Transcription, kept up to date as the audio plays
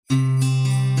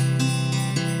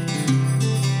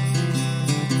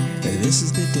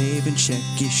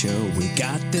Shecky Show. We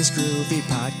got this groovy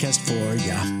podcast for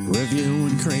ya.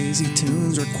 Reviewing crazy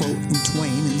tunes or quoting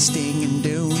Twain and Sting and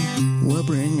Dune. We'll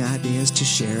bring ideas to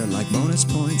share like bonus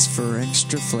points for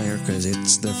extra flair, cause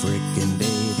it's the frickin'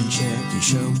 Dave and Shecky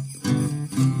Show.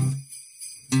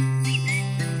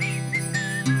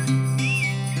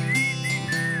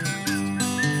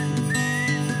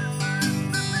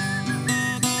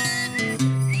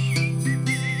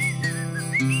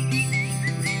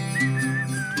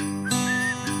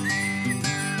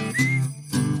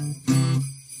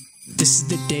 This is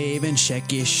the Dave and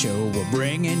Shecky Show. We're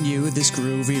bringing you this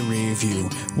groovy review.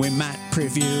 We might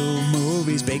preview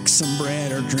movies, bake some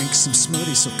bread, or drink some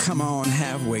smoothies. So come on,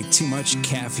 have way too much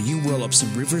caffeine. You roll up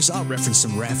some rivers, I'll reference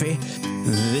some Raffy.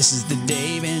 This is the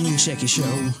Dave and Shecky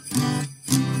Show.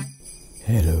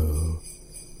 Hello.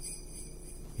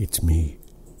 It's me.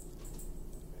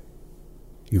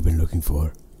 You've been looking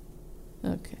for.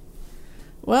 Okay.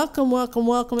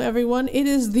 Welcome, everyone. It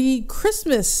is the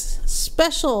Christmas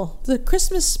special, the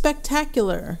Christmas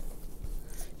spectacular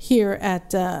here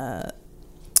at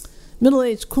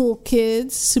Middle-Aged Cool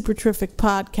Kids Super Terrific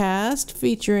Podcast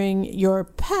featuring your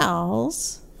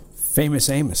pals, Famous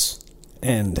Amos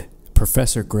and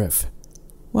Professor Griff.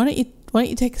 Why don't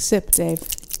you take a sip, Dave?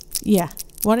 Yeah.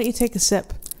 Why don't you take a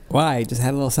sip? Why? Just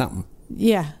had a little something.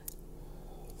 Yeah.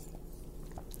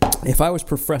 If I was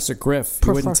Professor Griff,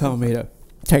 you wouldn't tell me to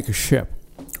take a sip.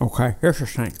 Okay, here's the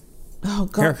thing. Oh,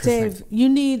 God, Dave, you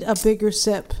need a bigger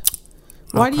sip.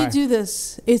 Why do you do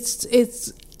this?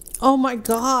 It's, oh, my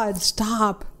God,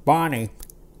 stop. Bonnie.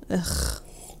 Ugh.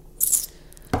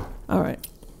 All right.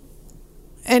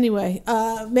 Anyway,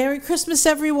 Merry Christmas,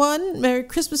 everyone. Merry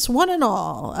Christmas, one and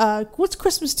all. What's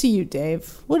Christmas to you,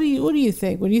 Dave? What do you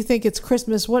think? When you think it's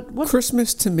Christmas, what?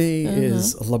 Christmas to me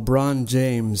is LeBron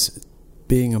James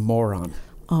being a moron.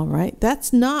 All right.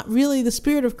 That's not really the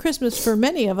spirit of Christmas for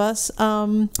many of us.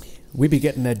 We be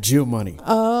getting that Jew money.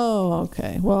 Oh,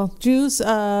 okay. Well, Jews...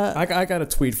 I got a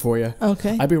tweet for you.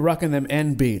 Okay. I be rocking them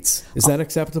N beats. Is that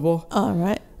acceptable? All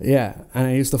right. Yeah, and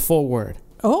I use the full word.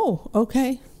 Oh,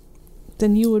 okay.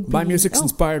 Then you would be... My music's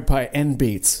inspired by N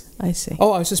beats. I see.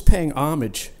 Oh, I was just paying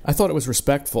homage. I thought it was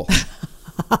respectful.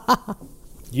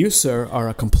 You, sir, are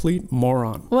a complete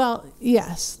moron. Well,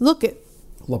 yes. Look at...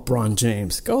 LeBron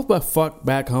James. Go the fuck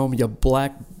back home, you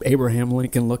black Abraham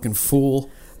Lincoln looking fool.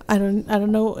 I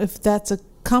don't know if that's a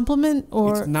compliment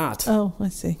or... It's not. Oh, I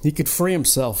see. He could free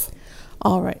himself.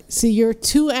 All right. See, you're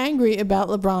too angry about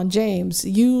LeBron James.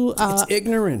 It's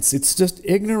ignorance. It's just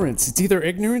ignorance. It's either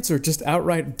ignorance or just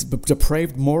outright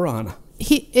depraved moron.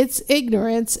 It's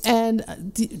ignorance, and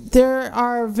there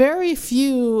are very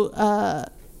few...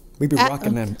 We be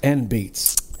rocking them N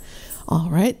beats. All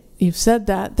right. You've said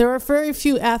that. There are very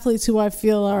few athletes who I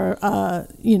feel are,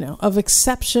 of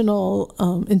exceptional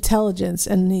intelligence,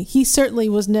 and he certainly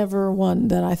was never one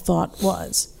that I thought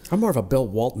was. I'm more of a Bill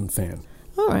Walton fan.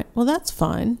 All right. Well, that's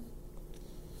fine.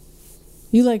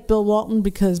 You like Bill Walton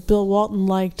because Bill Walton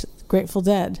liked Grateful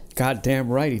Dead. Goddamn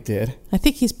right he did. I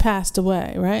think he's passed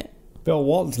away, right? Bill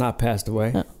Walton's not passed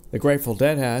away. Oh. The Grateful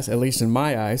Dead has, at least in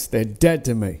my eyes. They're dead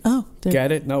to me. Oh.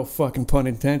 Get it? No fucking pun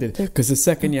intended. Because the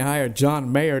second you hire John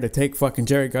Mayer to take fucking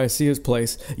Jerry Garcia's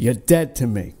place, you're dead to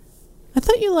me. I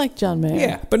thought you liked John Mayer.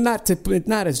 Yeah, but not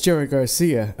as Jerry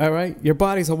Garcia, all right? Your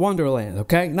body's a wonderland,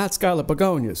 okay? Not Scarlet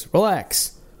Begonias.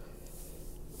 Relax.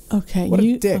 Okay. What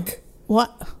a dick.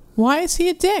 What? Why is he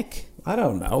a dick? I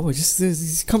don't know.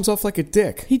 He comes off like a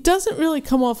dick. He doesn't really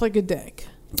come off like a dick.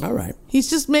 All right. He's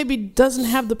just maybe doesn't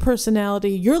have the personality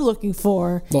you're looking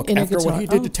for. Look, in after a guitar. what he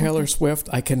did to Taylor Swift,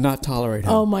 I cannot tolerate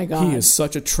him. Oh, my God. He is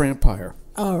such a trampire.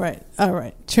 All right.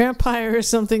 Trampire is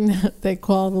something that they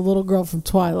call the little girl from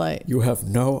Twilight. You have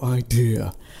no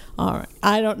idea. All right.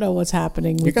 I don't know what's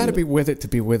happening with you. Got to be with it to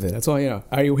be with it. That's all you know.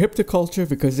 Are you hip to culture?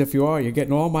 Because if you are, you're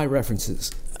getting all my references.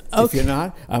 Okay. If you're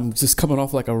not, I'm just coming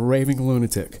off like a raving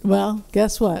lunatic. Well,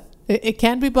 guess what? It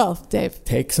can be both, Dave.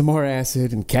 Take some more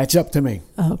acid and catch up to me.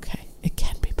 Okay. It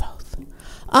can be both.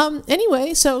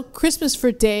 Anyway, so Christmas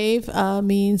for Dave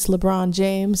means LeBron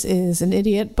James is an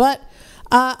idiot. But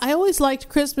I always liked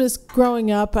Christmas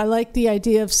growing up. I like the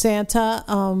idea of Santa.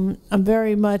 I'm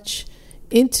very much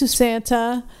into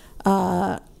Santa.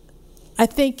 I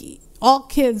think all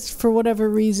kids, for whatever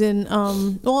reason,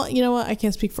 well, you know what? I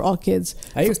can't speak for all kids.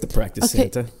 I used to practice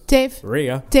Santa.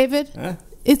 David, Huh?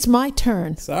 It's my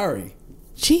turn. Sorry.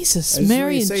 Jesus,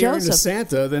 Mary and Joseph. You're into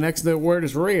Santa, the next word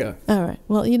is Rhea. All right.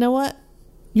 Well, you know what?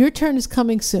 Your turn is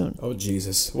coming soon. Oh,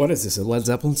 Jesus. What is this, a Led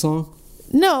Zeppelin song?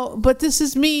 No, but this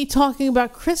is me talking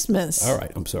about Christmas. All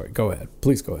right. I'm sorry. Go ahead.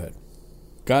 Please go ahead.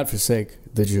 God forsake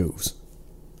the Jews.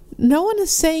 No one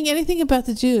is saying anything about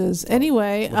the Jews.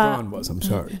 Anyway, LeBron was. I'm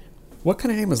sorry. What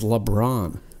kind of name is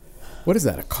LeBron? What is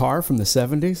that? A car from the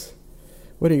 70s?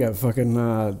 What do you got?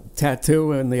 Fucking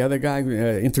tattoo and the other guy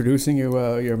introducing you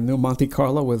your new Monte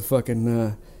Carlo with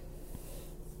fucking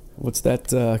what's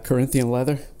that? Corinthian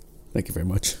leather. Thank you very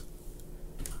much.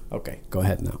 Okay, go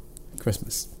ahead now.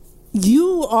 Christmas.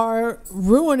 You are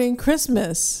ruining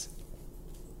Christmas.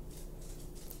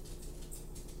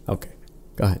 Okay,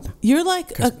 go ahead now. You're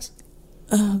like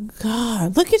oh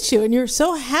God, look at you, and you're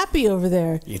so happy over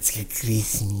there. It's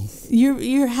Christmas.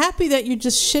 You're happy that you're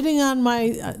just shitting on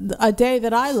a day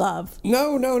that I love.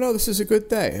 No. This is a good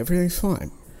day. Everything's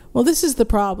fine. Well, this is the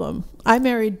problem. I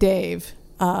married Dave.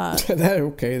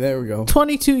 Okay, there we go.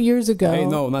 22 years ago. Hey,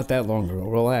 no, not that long ago.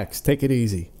 Relax. Take it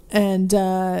easy. And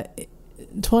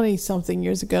 20-something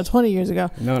years ago, 20 years ago.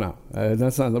 No.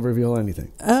 That's not reveal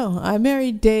anything. Oh, I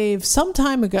married Dave some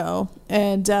time ago,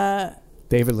 and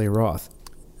David Lee Roth.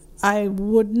 I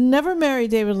would never marry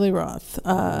David Lee Roth.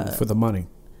 For the money.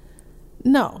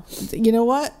 No. You know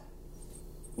what?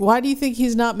 Why do you think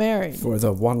he's not married? For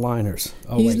the one-liners.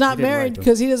 Oh, he's not married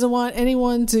because he doesn't want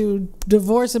anyone to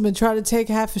divorce him and try to take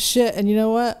half his shit. And you know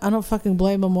what? I don't fucking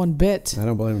blame him one bit. I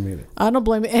don't blame him either. I don't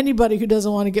blame anybody who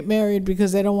doesn't want to get married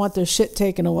because they don't want their shit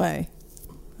taken away.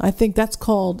 I think that's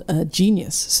called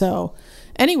genius. So,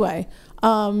 anyway,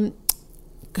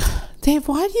 Dave,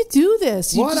 why do you do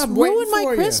this? You just ruined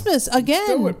my Christmas again.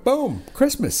 Do it. Boom.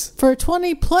 Christmas. For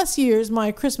 20 plus years,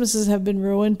 my Christmases have been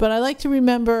ruined, but I like to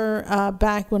remember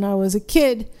back when I was a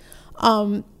kid.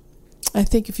 I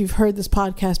think if you've heard this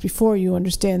podcast before, you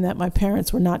understand that my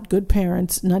parents were not good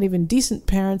parents, not even decent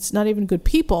parents, not even good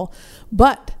people.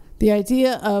 But the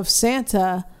idea of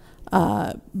Santa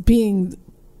being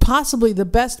possibly the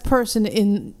best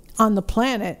person on the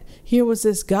planet, here was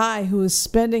this guy who was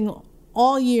spending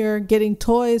all year getting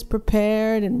toys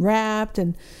prepared and wrapped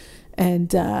and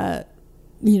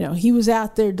he was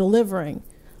out there delivering.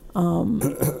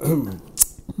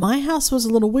 My house was a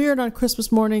little weird on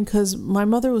Christmas morning because my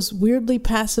mother was weirdly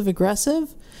passive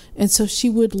aggressive, and so she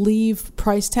would leave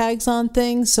price tags on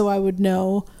things so I would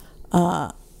know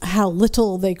how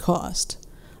little they cost.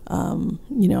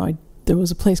 There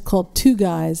was a place called Two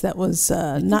Guys that was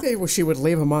She would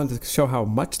leave them on to show how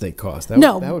much they cost.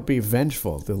 That would be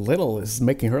vengeful. The little is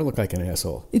making her look like an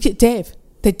asshole. Dave,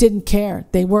 they didn't care.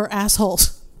 They were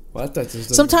assholes. Well,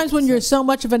 sometimes when you're so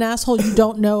much of an asshole, you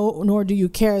don't know nor do you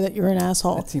care that you're an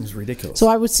asshole. That seems ridiculous. So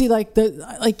I would see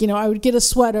I would get a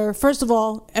sweater. First of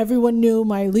all, everyone knew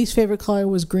my least favorite color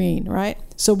was green, right?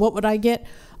 So what would I get?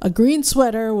 A green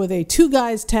sweater with a Two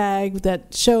Guys tag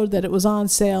that showed that it was on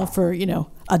sale for,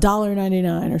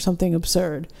 $1.99 or something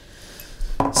absurd.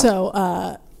 So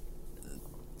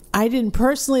I didn't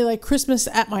personally like Christmas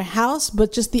at my house,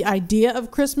 but just the idea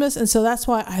of Christmas. And so that's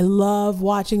why I love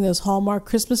watching those Hallmark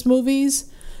Christmas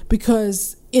movies,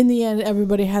 because in the end,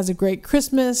 everybody has a great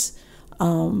Christmas.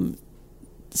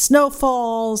 Snow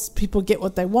falls, people get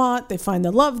what they want, they find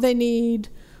the love they need,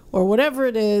 or whatever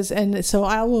it is. And so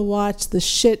I will watch the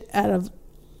shit out of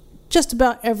just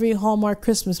about every Hallmark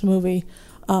Christmas movie.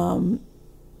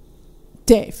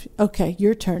 Dave, okay,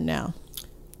 your turn now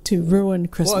to ruin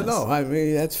Christmas. Well, no, I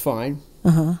mean, that's fine.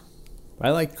 Uh-huh. I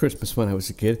liked Christmas when I was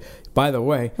a kid. By the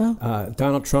way,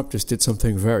 Donald Trump just did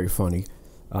something very funny.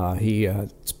 He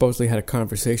supposedly had a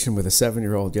conversation with a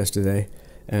 7-year-old yesterday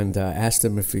and asked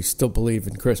him if he still believed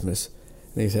in Christmas.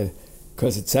 And he said,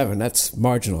 because it's 7, that's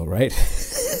marginal, right?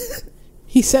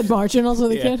 He said marginal to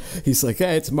the kid? He's like,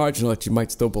 hey, it's marginal that you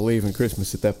might still believe in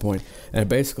Christmas at that point. And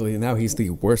basically, now he's the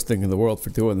worst thing in the world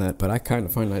for doing that. But I kind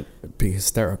of find that to be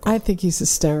hysterical. I think he's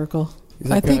hysterical.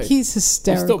 I think he's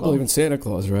hysterical. You still believe in Santa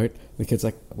Claus, right? The kid's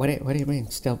like, what do you mean,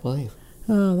 still believe?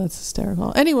 Oh, that's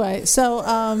hysterical. Anyway, so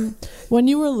when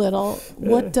you were little,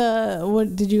 what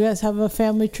did you guys have a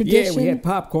family tradition? Yeah, we had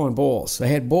popcorn balls. I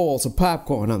had balls of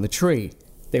popcorn on the tree.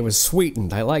 They were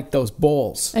sweetened. I liked those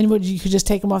balls. And you could just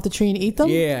take them off the tree and eat them?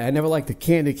 Yeah, I never liked the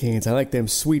candy canes. I liked them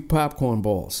sweet popcorn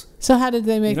balls. So how did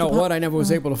they make You know what? I never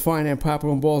was able to find them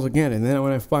popcorn balls again. And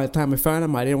then by the time I found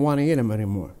them, I didn't want to eat them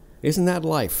anymore. Isn't that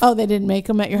life? Oh, they didn't make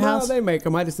them at your house? No, they make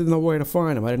them. I just didn't know where to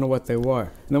find them. I didn't know what they were.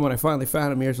 And then when I finally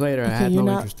found them years later, I had no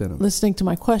interest in them. Listening to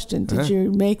my question, did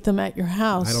you make them at your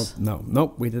house? I don't know.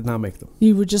 Nope, we did not make them.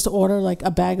 You would just order like a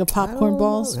bag of popcorn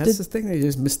balls? That's the thing. They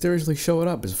just mysteriously showed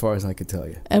up, as far as I could tell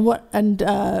you. And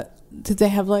did they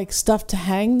have like stuff to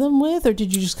hang them with, or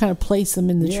did you just kind of place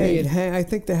them in the tree? I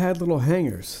think they had little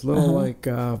hangers, like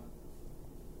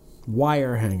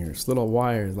wire hangers, little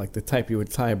wires, like the type you would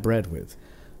tie bread with.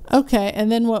 Okay, and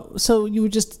then what? So you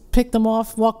would just pick them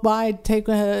off, walk by, take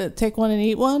one and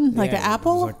eat one, like an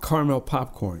apple? It was like caramel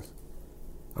popcorn.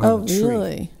 on the tree.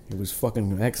 Really? It was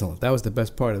fucking excellent. That was the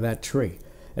best part of that tree.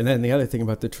 And then the other thing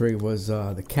about the tree was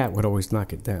the cat would always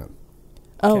knock it down.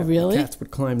 Oh, really? The cats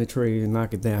would climb the tree and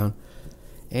knock it down.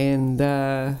 And,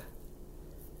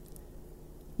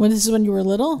 When this is when you were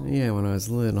little? yeah, when I was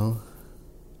little.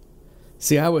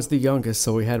 See, I was the youngest,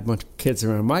 so we had a bunch of kids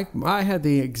around. I had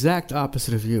the exact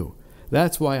opposite of you.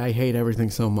 That's why I hate everything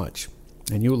so much.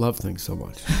 And you love things so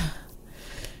much.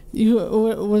 You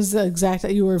was the exact.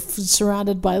 You were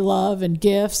surrounded by love and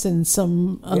gifts and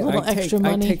some little extra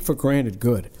money. I take for granted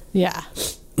good. Yeah.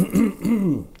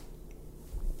 Even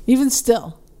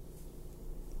still,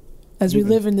 as we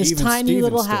live in this tiny Steven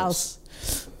little stills. house,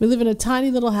 we live in a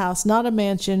tiny little house, not a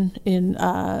mansion in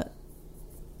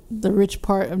the rich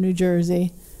part of New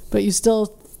Jersey, but you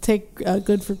still take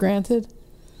good for granted.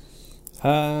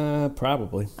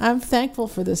 Probably. I'm thankful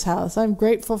for this house. I'm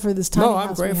grateful for this tiny house. No,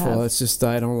 I'm grateful. We have. It's just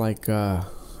I don't like. I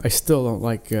still don't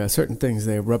like certain things.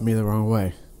 They rub me the wrong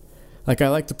way. Like I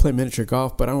like to play miniature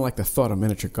golf, but I don't like the thought of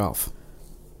miniature golf.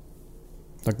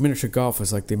 Like miniature golf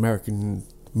is like the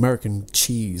American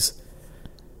cheese.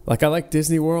 Like I like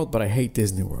Disney World, but I hate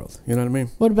Disney World. You know what I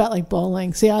mean? What about like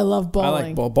bowling? See, I love bowling.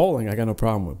 I like bowling. I got no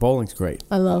problem with bowling's great.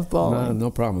 I love bowling. No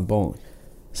problem with bowling.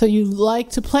 So you like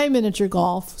to play miniature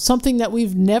golf, something that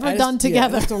we've never done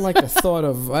together. I just don't like the thought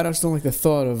of. I just don't like the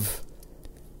thought of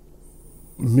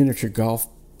miniature golf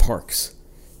parks.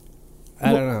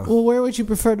 I don't know. Well, where would you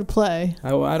prefer to play? I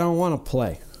don't want to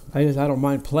play. I don't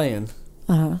mind playing.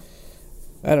 Uh-huh.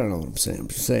 I don't know what I'm saying. I'm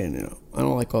just saying, I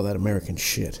don't like all that American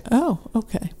shit. Oh,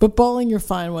 okay. But bowling you're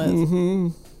fine with. Mm-hmm.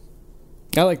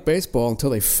 I like baseball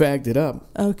until they fagged it up.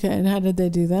 Okay, and how did they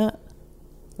do that?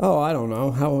 Oh, I don't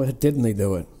know. How didn't they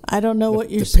do it? I don't know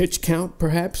what you're... The pitch count,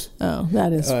 perhaps? Oh,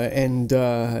 that is...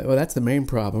 well, that's the main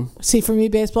problem. See, for me,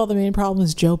 baseball, the main problem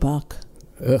is Joe Buck.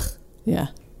 Ugh. Yeah.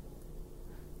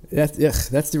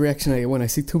 That's the reaction I get when I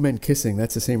see two men kissing.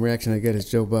 That's the same reaction I get as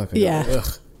Joe Buck. I Yeah. go,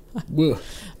 ugh. Ugh.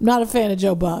 I'm not a fan of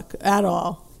Joe Buck at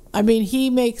all. I mean, he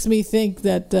makes me think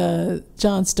that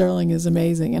John Sterling is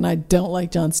amazing, and I don't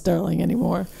like John Sterling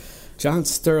anymore. John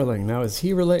Sterling. Now, is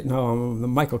he related? No,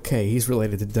 Michael Kay. He's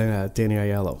related to Danny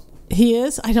Aiello. He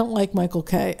is? I don't like Michael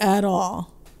Kay at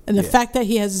all. And the fact that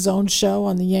he has his own show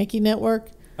on the Yankee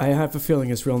Network. I have a feeling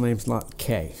his real name's not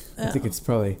Kay. I think it's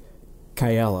probably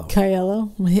Caiello.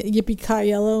 Caiello? Yippee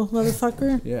Caiello,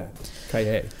 motherfucker? Yeah,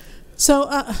 Kaye. So,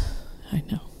 I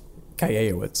know.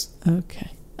 Kayewitz.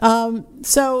 Okay.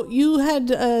 So you had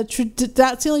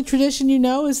that's the only tradition you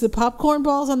know is the popcorn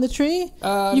balls on the tree.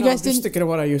 You guys didn't thinking of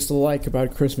what I used to like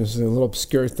about Christmas and little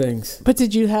obscure things. But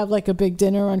did you have like a big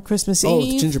dinner on Christmas Eve? Oh,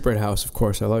 the gingerbread house, of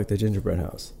course. I like the gingerbread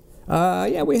house.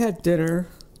 Yeah, we had dinner.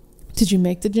 Did you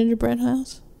make the gingerbread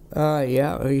house?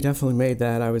 Yeah, we definitely made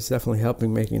that. I was definitely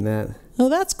helping making that. Oh,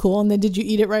 that's cool. And then did you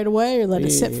eat it right away or let it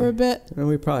sit for a bit? And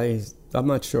I'm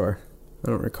not sure.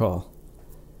 I don't recall.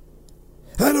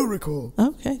 I don't recall.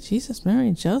 Okay, Jesus, Mary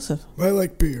and Joseph. I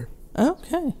like beer.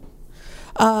 Okay.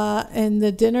 And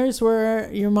the dinners were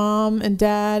your mom and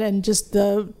dad and just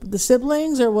the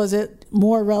siblings, or was it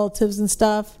more relatives and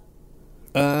stuff?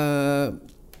 I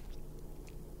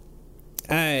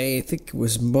think it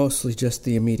was mostly just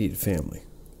the immediate family,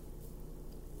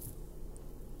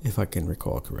 if I can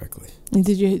recall correctly. And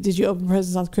did you open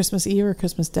presents on Christmas Eve or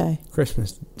Christmas Day?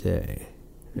 Christmas Day.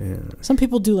 Yeah. Some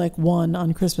people do like one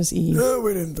on Christmas Eve. No,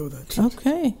 we didn't do that shit.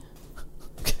 Okay.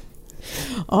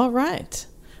 All right.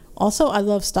 Also, I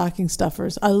love stocking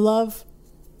stuffers. I love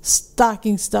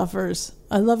stocking stuffers.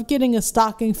 I love getting a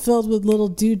stocking filled with little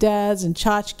doodads and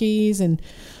tchotchkes and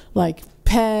like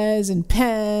Pez and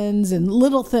pens and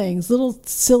little things, little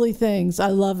silly things. I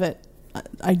love it.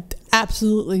 I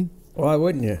absolutely. Why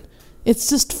wouldn't you? It's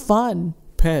just fun.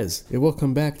 Pez, it will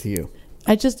come back to you.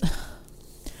 I just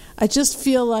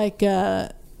feel like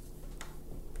I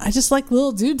just like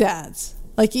little doodads.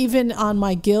 Like even on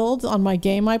my guild, on my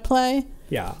game I play,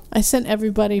 Yeah. I sent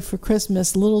everybody for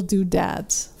Christmas little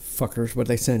doodads. Fuckers, what'd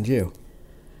they send you?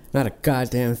 Not a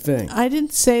goddamn thing. I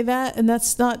didn't say that, and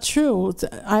that's not true.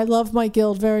 I love my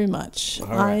guild very much. All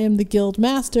right. I am the guild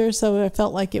master, so I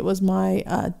felt like it was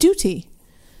my duty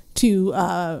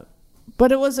to.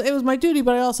 But it was my duty,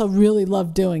 but I also really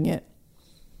loved doing it.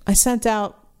 I sent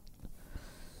out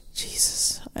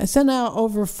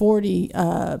over 40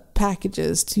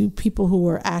 packages to people who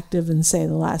were active in, say,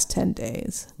 the last 10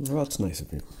 days. Well, that's nice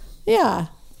of you. Yeah.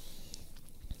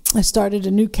 I started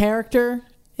a new character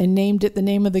and named it the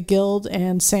name of the guild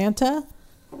and Santa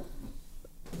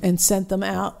and sent them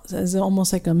out as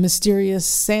almost like a mysterious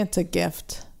Santa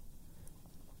gift.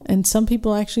 And some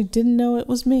people actually didn't know it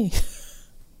was me.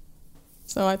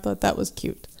 So I thought that was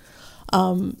cute.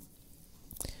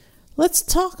 Let's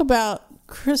talk about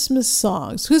Christmas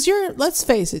songs. Because let's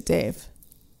face it, Dave,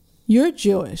 you're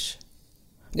Jewish.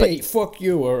 Hey, fuck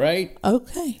you, all right?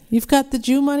 Okay. You've got the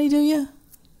Jew money, do you?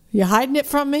 You hiding it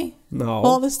from me? No.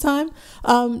 All this time?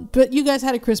 But you guys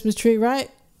had a Christmas tree, right?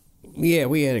 Yeah,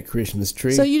 we had a Christmas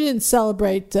tree. So you didn't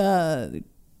celebrate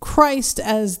Christ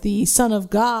as the Son of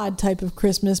God type of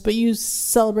Christmas, but you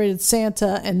celebrated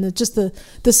Santa and just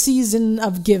the season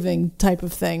of giving type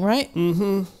of thing, right?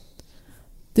 Mm-hmm.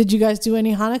 Did you guys do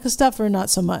any Hanukkah stuff or not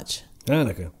so much?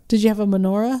 Hanukkah. Did you have a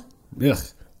menorah? Ugh.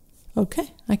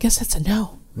 Okay, I guess that's a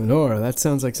no. Menorah, that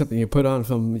sounds like something you put on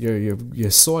from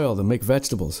your soil to make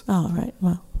vegetables. Oh, right.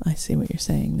 Well, I see what you're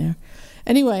saying there.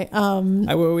 Anyway,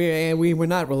 we were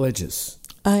not religious.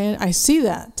 I see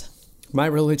that. My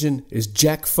religion is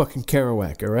Jack fucking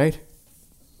Kerouac, all right?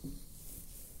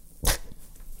 Okay.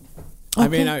 I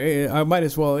mean, I might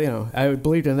as well, I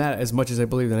believed in that as much as I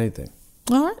believed in anything.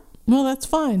 All right. Well, that's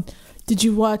fine. Did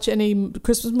you watch any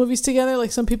Christmas movies together?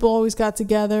 Like some people always got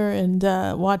together and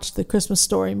watched the Christmas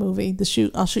Story movie.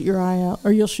 I'll shoot your eye out,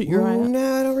 or you'll shoot your eye out.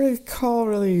 No, I don't recall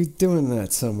really doing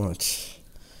that so much.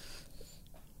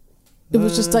 It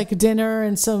was just like a dinner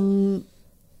and some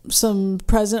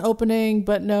present opening,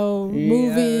 but no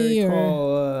movie. I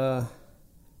recall,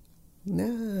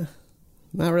 nah,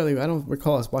 not really. I don't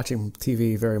recall us watching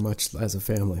TV very much as a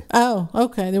family. Oh,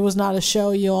 okay. There was not a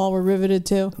show you all were riveted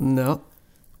to? No.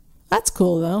 That's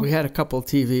cool, though. We had a couple of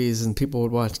TVs, and people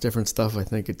would watch different stuff, I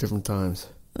think, at different times.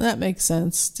 That makes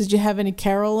sense. Did you have any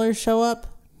carolers show up?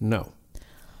 No.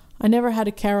 I never had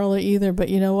a caroler either, but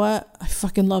you know what? I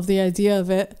fucking love the idea of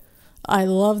it. I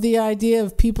love the idea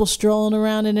of people strolling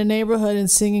around in a neighborhood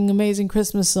and singing amazing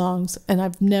Christmas songs, and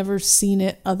I've never seen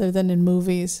it other than in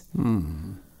movies.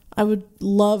 I would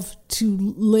love to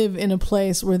live in a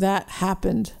place where that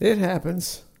happened. It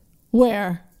happens.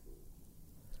 Where?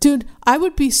 Dude, I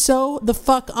would be so the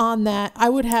fuck on that. I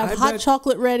would have hot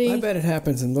chocolate ready. I bet it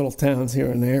happens in little towns here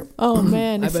and there. Oh,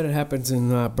 man. I bet it happens in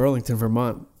Burlington,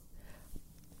 Vermont.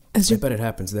 I bet it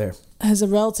happens there. Has a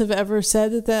relative ever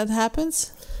said that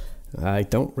happens? I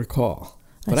don't recall.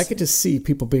 But I could just see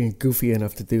people being goofy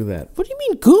enough to do that. What do you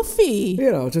mean goofy?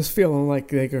 Just feeling like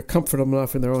they're comfortable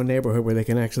enough in their own neighborhood where they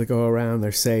can actually go around,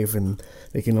 they're safe, and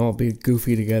they can all be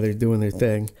goofy together doing their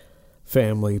thing.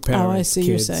 Family, parents, I see kids.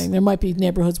 You're saying. There might be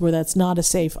neighborhoods where that's not a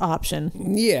safe option.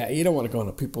 Yeah, you don't want to go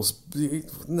into people's...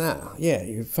 Nah, yeah,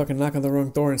 you fucking knock on the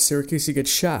wrong door in Syracuse, you get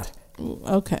shot.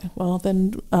 Okay, well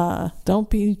then don't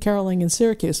be caroling in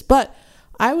Syracuse. But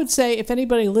I would say if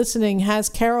anybody listening has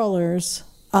carolers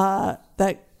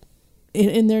that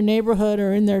in their neighborhood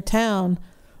or in their town,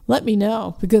 let me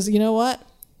know. Because you know what?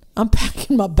 I'm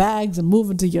packing my bags and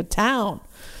moving to your town.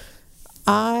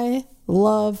 I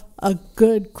love a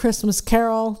good Christmas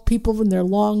carol. People in their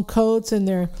long coats and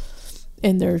their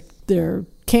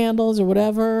candles or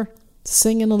whatever,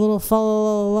 singing a little fa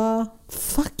la la la.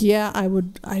 Fuck yeah, I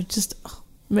would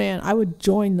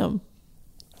join them.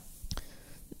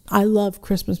 I love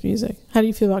Christmas music. How do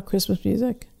you feel about Christmas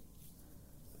music?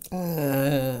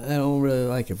 I don't really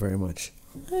like it very much.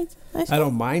 I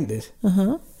don't mind it.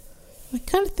 I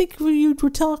kind of think you were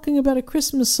talking about a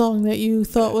Christmas song that you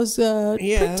thought was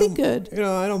pretty good.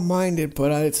 I don't mind it,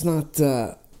 but it's not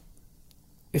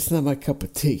my cup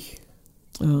of tea.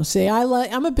 Oh, see,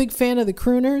 I'm a big fan of the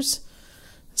crooners.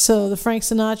 So the Frank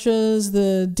Sinatras,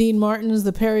 the Dean Martins,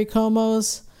 the Perry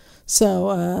Comos,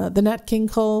 so the Nat King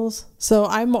Coles. So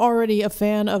I'm already a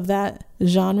fan of that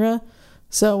genre.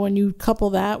 So when you couple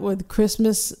that with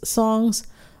Christmas songs,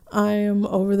 I am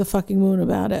over the fucking moon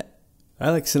about it. I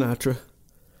like Sinatra.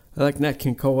 I like Nat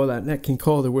King Cole. Without Nat King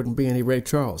Cole, there wouldn't be any Ray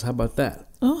Charles. How about that?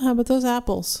 Oh, how about those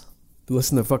apples?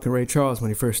 Listen to fucking Ray Charles when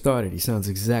he first started. He sounds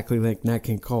exactly like Nat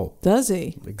King Cole. Does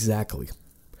he? Exactly.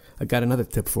 I got another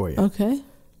tip for you. Okay.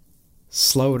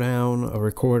 Slow down a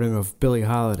recording of Billie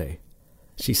Holiday.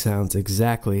 She sounds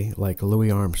exactly like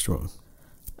Louis Armstrong.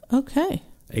 Okay.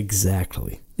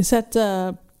 Exactly. Is that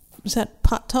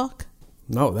pot talk?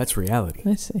 No, that's reality.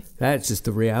 I see. That's just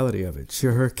the reality of it.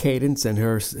 Her cadence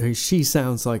and she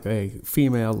sounds like a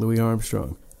female Louis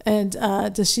Armstrong. And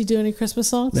does she do any Christmas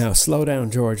songs? Now, slow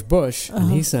down George Bush,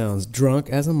 and he sounds drunk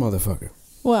as a motherfucker.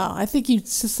 Well, I think you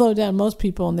slow down most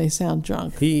people and they sound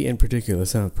drunk. He, in particular,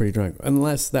 sounds pretty drunk.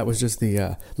 Unless that was just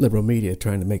the liberal media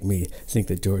trying to make me think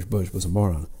that George Bush was a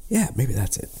moron. Yeah, maybe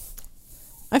that's it.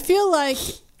 I feel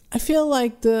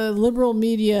like the liberal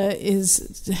media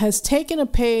has taken a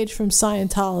page from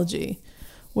Scientology,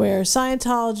 where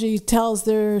Scientology tells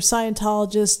their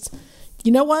Scientologists,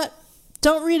 you know what?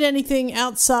 Don't read anything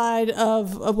outside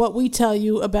of what we tell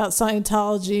you about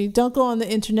Scientology. Don't go on the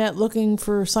internet looking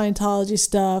for Scientology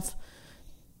stuff.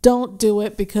 don't do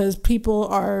it because people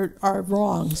are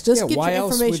wrong. Just get why your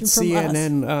information else would from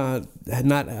us. CNN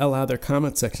not allow their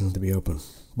comment section to be open?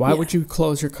 Why would you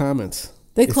close your comments?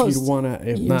 They if closed you'd wanna,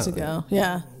 if years not, ago.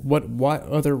 Yeah. What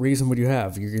other reason would you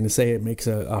have? You're going to say it makes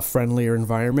a friendlier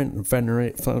environment,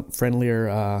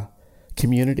 friendlier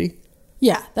community?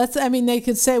 Yeah, they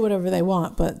could say whatever they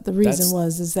want, but the reason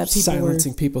is that people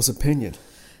silencing people's opinion.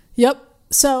 Yep.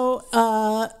 So,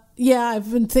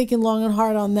 I've been thinking long and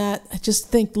hard on that. I just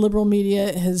think liberal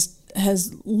media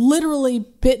has literally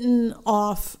bitten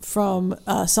off from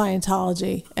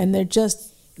Scientology, and they're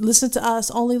just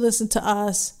only listen to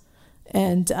us,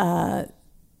 and I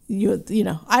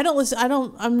don't listen.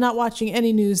 I'm not watching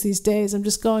any news these days. I'm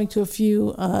just going to a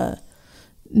few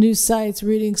news sites,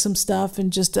 reading some stuff,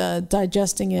 and just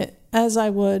digesting it as I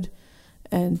would,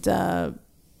 and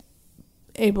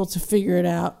able to figure it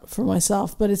out for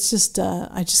myself. But it's just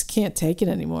I just can't take it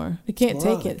anymore. I can't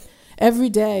take it. Every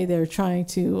day they're trying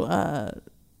to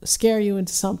scare you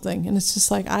into something, and it's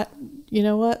just like, you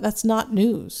know what? That's not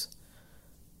news.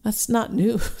 That's not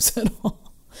news at all.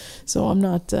 So I'm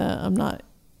not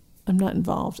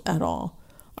involved at all.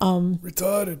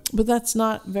 Retarded. But that's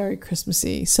not very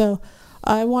Christmassy. So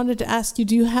I wanted to ask you,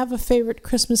 do you have a favorite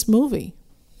Christmas movie?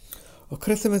 A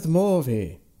Christmas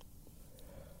movie.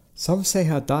 Some say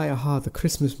Die Hard, the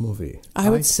Christmas movie.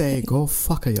 I would say go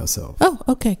fuck yourself. Oh,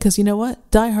 okay, because you know what?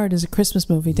 Die Hard is a Christmas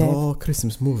movie, Dave. No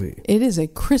Christmas movie. It is a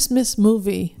Christmas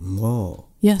movie. No.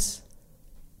 Yes.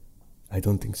 I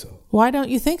don't think so. Why don't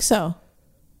you think so?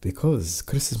 Because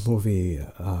Christmas movie,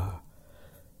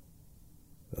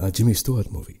 Jimmy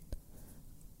Stewart movie.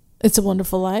 It's a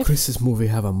Wonderful Life. Christmas movie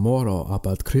have a moral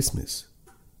about Christmas.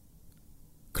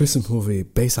 Christmas movie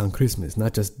based on Christmas,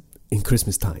 not just in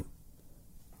Christmas time.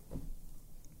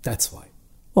 That's why.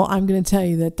 Well, I'm going to tell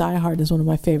you that Die Hard is one of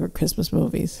my favorite Christmas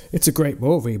movies. It's a great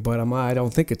movie, but I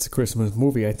don't think it's a Christmas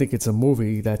movie. I think it's a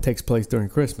movie that takes place during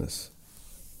Christmas.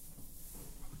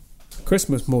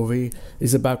 Christmas movie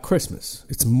is about Christmas.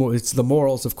 It's the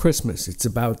morals of Christmas. It's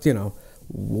about,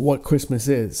 what Christmas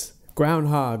is.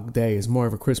 Groundhog Day is more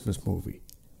of a Christmas movie.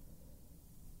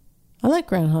 I like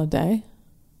Groundhog Day.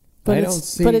 But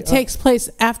it takes place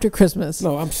after Christmas.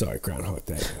 No, I'm sorry, Groundhog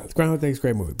Day. Groundhog Day is a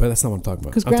great movie, but that's not what I'm talking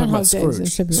about. Because Groundhog Day is in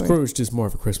February. Scrooge is more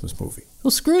of a Christmas movie. Well,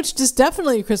 Scrooge is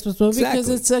definitely a Christmas movie because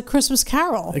it's a Christmas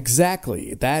Carol.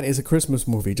 Exactly. That is a Christmas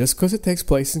movie. Just because it takes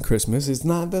place in Christmas, that's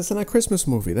not a Christmas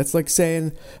movie. That's like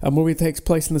saying a movie that takes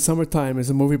place in the summertime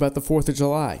is a movie about the 4th of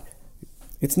July.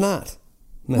 It's not.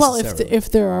 Well,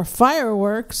 if there are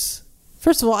fireworks...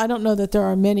 First of all, I don't know that there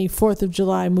are many 4th of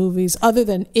July movies other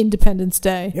than Independence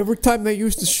Day. Every time they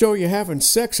used to show you having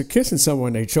sex or kissing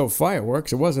someone, they'd show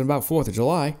fireworks. It wasn't about 4th of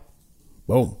July.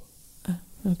 Boom.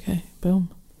 Okay, boom.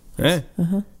 Eh?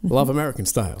 Uh-huh. Love American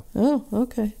Style. Oh,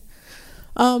 okay.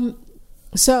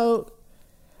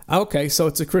 Okay, so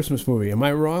it's a Christmas movie. Am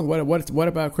I wrong? What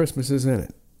about Christmas is in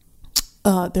it?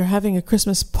 They're having a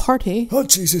Christmas party. Oh,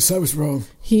 Jesus, I was wrong.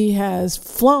 He has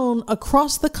flown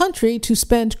across the country to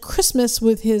spend Christmas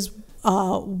with his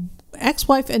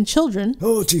ex-wife and children.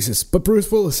 Oh, Jesus. But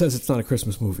Bruce Willis says it's not a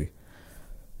Christmas movie.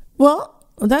 Well,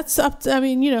 that's up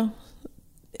to,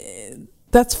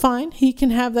 that's fine. He can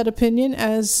have that opinion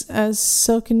as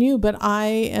so can you. But I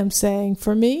am saying,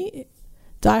 for me,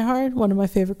 Die Hard, one of my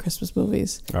favorite Christmas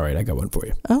movies. All right, I got one for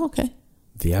you. Oh, okay.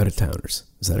 The Out-of-Towners.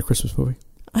 Is that a Christmas movie?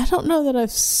 I don't know that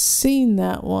I've seen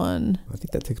that one. I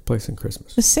think that takes place in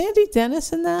Christmas. Is Sandy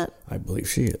Dennis in that? I believe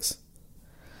she is.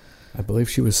 I believe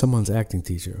she was someone's acting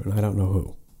teacher, and I don't know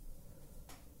who.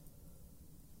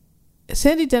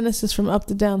 Sandy Dennis is from Up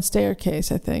the Down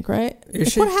Staircase, I think, right?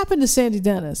 Is she? What happened to Sandy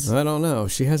Dennis? I don't know.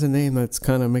 She has a name that's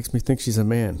kind of makes me think she's a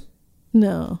man.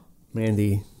 No.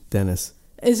 Mandy Dennis.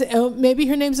 Maybe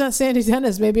her name's not Sandy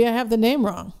Dennis. Maybe I have the name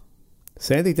wrong.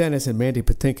 Sandy Dennis and Mandy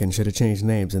Patinkin should have changed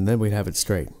names, and then we'd have it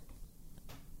straight.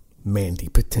 Mandy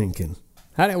Patinkin.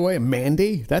 Wait,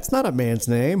 Mandy? That's not a man's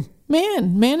name.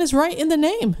 Man is right in the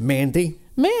name. Mandy?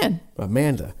 Man.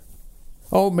 Amanda.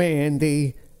 Oh,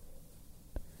 Mandy.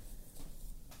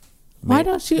 Why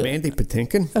don't you... Mandy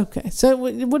Patinkin? Okay, so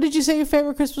what did you say your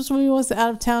favorite Christmas movie was? The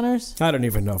Out-of-Towners? I don't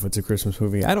even know if it's a Christmas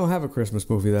movie. I don't have a Christmas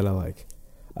movie that I like.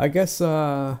 I guess,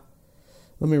 let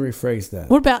me rephrase that.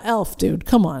 What about Elf, dude?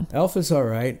 Come on. Elf is all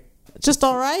right. Just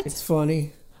all right? It's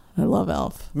funny. I love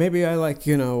Elf. Maybe I like,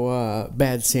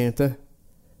 Bad Santa.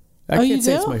 I can't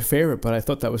say it's my favorite, but I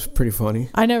thought that was pretty funny.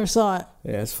 I never saw it.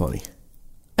 Yeah, it's funny.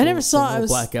 I never saw it.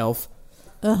 Black Elf.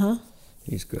 Uh-huh.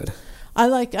 He's good.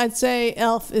 I'd say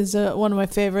Elf is one of my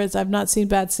favorites. I've not seen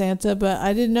Bad Santa, but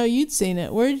I didn't know you'd seen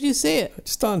it. Where did you see it?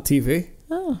 Just on TV.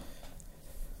 Oh.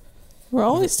 We're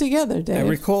always together, I Dave.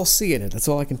 recall seeing it. That's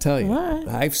all I can tell you. All right.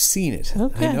 I've seen it.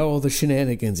 Okay. I know all the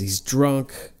shenanigans. He's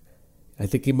drunk. I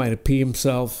think he might have peed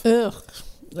himself. Ugh.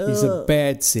 He's a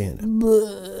bad Santa.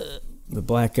 The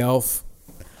Black Elf.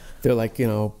 They're like,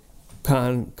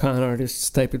 con artists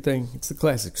type of thing. It's the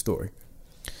classic story.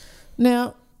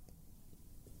 Now,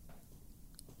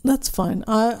 that's fine.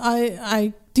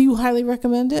 I do you highly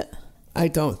recommend it? I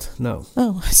don't. No.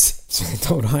 Oh, I see. I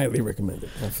don't highly recommend it.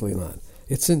 Definitely not.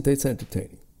 It's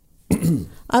entertaining.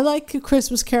 I like A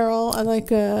Christmas Carol. I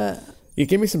like You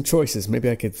give me some choices. Maybe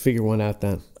I could figure one out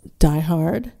then. Die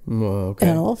Hard, Okay.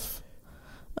 Elf,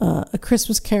 A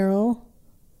Christmas Carol,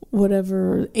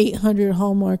 whatever 800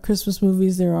 Hallmark Christmas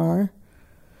movies there are.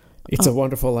 It's a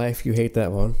Wonderful Life. You hate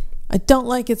that one. I don't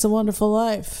like It's a Wonderful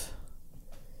Life.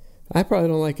 I probably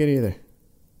don't like it either.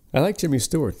 I like Jimmy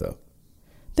Stewart, though.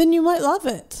 Then you might love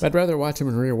it. I'd rather watch him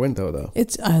in Rear Window, though.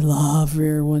 I love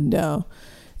Rear Window.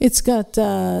 It's got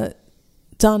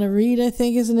Donna Reed, I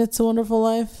think, isn't it? It's a Wonderful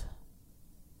Life?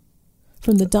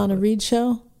 From the Donna Reed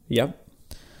show. Yep.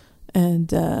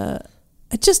 And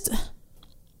I just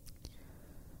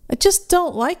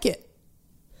don't like it.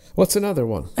 What's another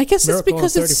one? I guess Miracle it's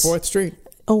because on it's 34th Street?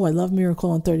 Oh, I love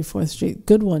Miracle on 34th Street.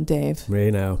 Good one, Dave.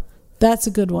 Right now. That's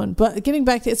a good one. But getting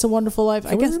back to It's a Wonderful Life,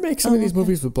 Can we remake some of these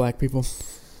movies with black people?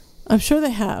 I'm sure they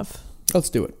have.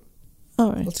 Let's do it.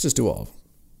 All right. Let's just do all of them.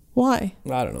 Why?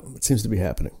 I don't know. It seems to be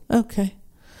happening. Okay.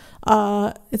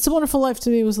 It's a Wonderful Life to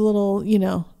me was a little,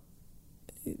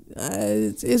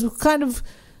 it's kind of,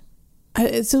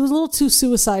 it was a little too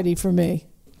suicide-y for me.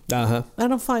 Uh-huh. I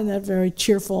don't find that very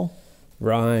cheerful.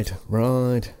 Right.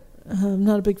 I'm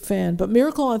not a big fan. But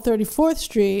Miracle on 34th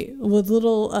Street with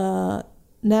little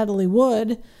Natalie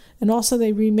Wood, and also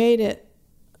they remade it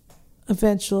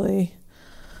eventually.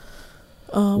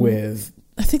 With?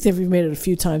 I think they've remade it a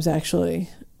few times, actually.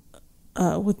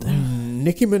 With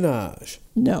Nicki Minaj.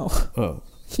 No. Oh.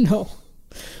 No.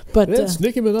 But That's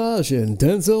Nicki Minaj and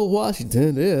Denzel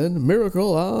Washington in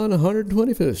Miracle on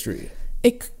 125th Street.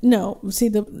 See,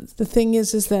 the thing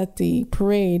is that the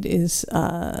parade is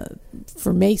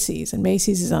for Macy's, and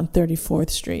Macy's is on 34th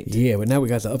Street. Yeah, but now we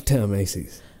got the Uptown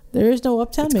Macy's. There is no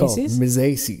Uptown It's Macy's. Called Ms.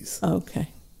 Macy's. Okay.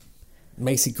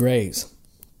 Macy Gray's.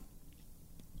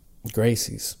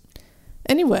 Gracie's.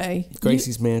 Anyway.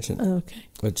 Gracie's Mansion. Okay.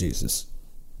 Oh, Jesus.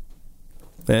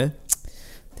 Eh?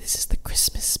 This is the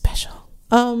Christmas special.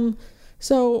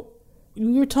 So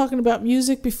we were talking about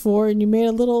music before, and you made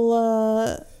a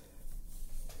little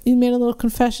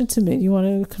confession to me. You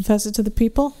want to confess it to the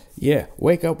people? Yeah.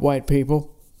 Wake up, white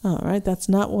people. All right. That's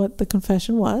not what the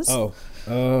confession was.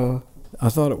 Oh. I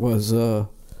thought it was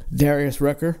Darius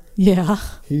Rucker. Yeah.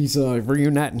 He's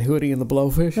reuniting Hootie and the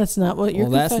Blowfish. That's not what your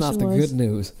confession was. Well, that's not the good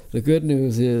news. The good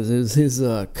news is his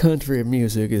country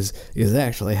music is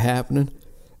actually happening,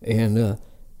 and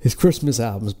his Christmas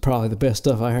album is probably the best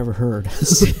stuff I ever heard.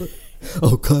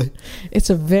 Okay. It's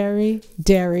a very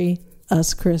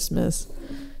Darius Christmas.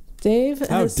 Dave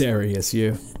How Darius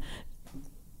you?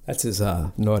 That's his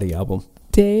naughty album.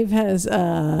 Dave has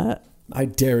I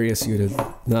Darius you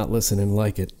to not listen and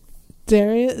like it.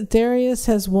 Darius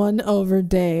has won over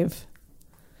Dave.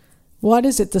 What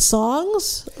is it? The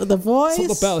songs? The voice?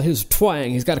 Something about his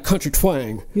twang. He's got a country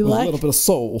twang. You with like? a little bit of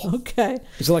soul. Okay.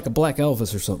 He's like a Black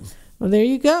Elvis or something. Well, there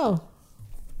you go.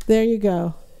 There you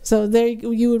go. So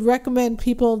you would recommend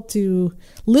people to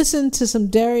listen to some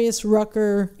Darius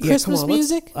Rucker Christmas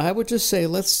music? I would just say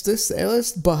let's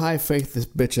Baha'i faith this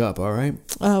bitch up, all right?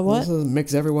 What? Let's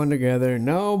mix everyone together.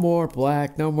 No more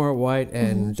black, no more white,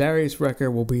 and Darius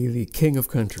Rucker will be the king of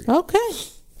country. Okay.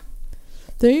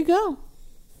 There you go.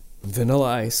 Vanilla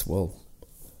Ice will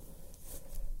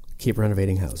keep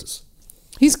renovating houses.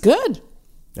 He's good.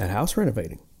 That house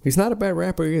renovating. He's not a bad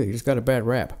rapper either. He just got a bad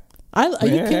rap. Are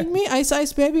you kidding me? Ice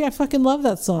Ice Baby, I fucking love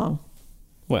that song.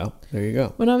 Well, there you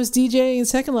go. When I was DJing in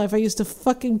Second Life, I used to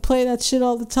fucking play that shit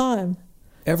all the time.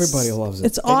 Everybody loves it.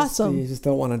 It's awesome. You just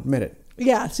don't want to admit it.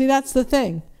 Yeah, see, that's the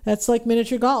thing. That's like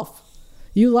miniature golf.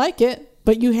 You like it,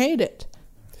 but you hate it.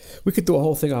 We could do a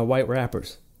whole thing on white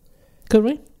rappers. Could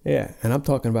we? Yeah, and I'm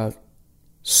talking about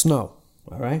Snow,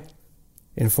 all right?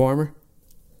 Informer.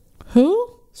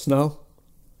 Who? Snow.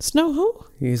 Snow who?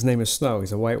 His name is Snow.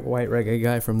 He's a white reggae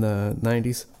guy from the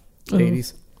 90s,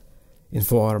 80s.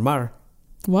 Informer.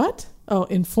 What? Oh,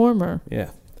 Informer.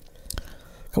 Yeah.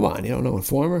 Come on, you don't know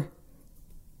Informer?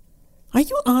 Are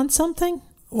you on something?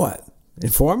 What?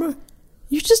 Informer?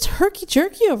 You're just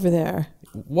herky-jerky over there.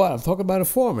 What? I'm talking about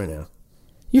Informer now.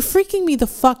 You're freaking me the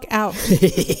fuck out.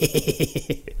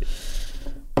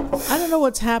 I don't know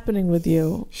what's happening with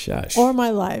you. Shush. Or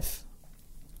my life.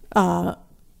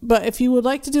 But if you would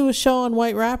like to do a show on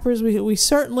white rappers, we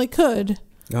certainly could.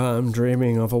 I'm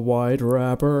dreaming of a white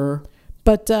rapper.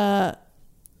 But,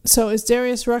 so is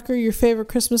Darius Rucker your favorite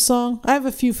Christmas song? I have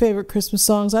a few favorite Christmas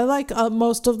songs. I like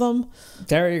most of them.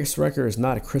 Darius Rucker is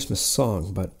not a Christmas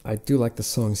song, but I do like the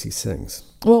songs he sings.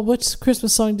 Well, which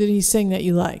Christmas song did he sing that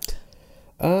you liked?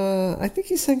 I think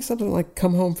he sang something like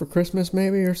 "Come Home for Christmas,"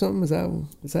 maybe, or something.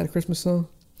 Is that a Christmas song?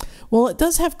 Well, it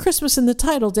does have Christmas in the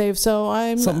title, Dave. So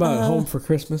I'm something about home for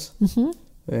Christmas. Mm-hmm.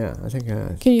 Yeah, I think.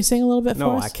 Can you sing a little bit for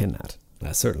us? No, I cannot.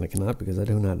 I certainly cannot because I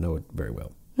do not know it very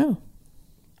well. Oh.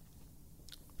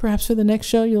 Perhaps for the next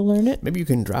show you'll learn it. Maybe you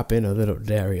can drop in a little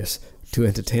Darius to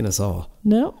entertain us all.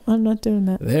 No, I'm not doing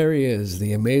that. There he is,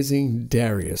 the amazing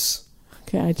Darius.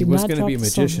 Okay, I did he was not going to be a drop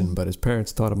the magician, song. but his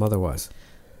parents taught him otherwise.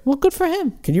 Well, good for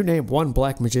him. Can you name one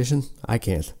black magician? I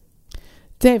can't.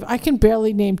 Dave, I can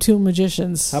barely name two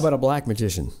magicians. How about a black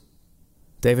magician?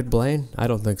 David Blaine? I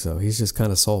don't think so. He's just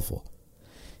kind of soulful.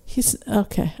 He's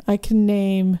okay. I can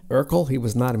name Urkel? He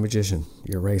was not a magician.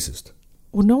 You're racist.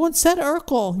 Well, no one said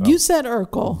Urkel. Oh. You said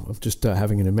Urkel. I'm just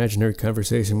having an imaginary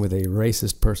conversation with a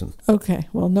racist person. Okay.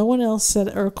 Well, no one else said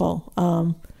Urkel.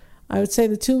 I would say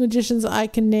the two magicians I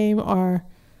can name are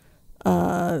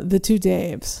the two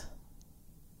Daves.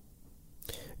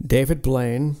 David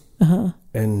Blaine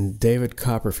and David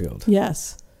Copperfield.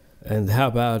 Yes. And how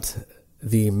about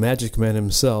the magic man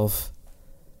himself,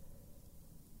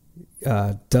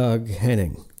 Doug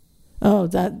Henning? Oh,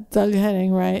 that Doug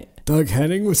Henning, right? Doug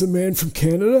Henning was a man from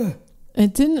Canada?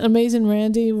 And didn't Amazing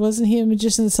Randy, wasn't he a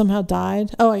magician that somehow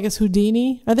died? Oh, I guess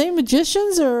Houdini. Are they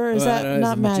magicians or is that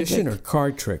not magic? Magician or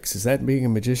card tricks? Is that being a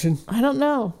magician? I don't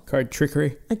know. Card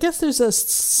trickery? I guess there's a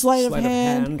sleight of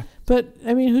hand. But,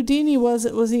 I mean, Houdini, was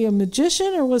he a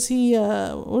magician or was he,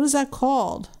 what is that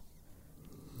called?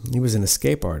 He was an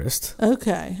escape artist.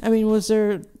 Okay. I mean, was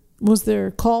there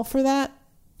a call for that?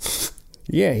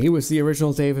 Yeah, he was the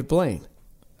original David Blaine.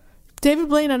 David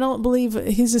Blaine, I don't believe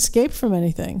he's escaped from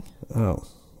anything. Oh,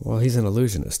 well, he's an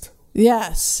illusionist.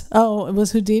 Yes. Oh,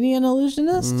 was Houdini an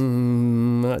illusionist?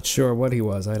 Not sure what he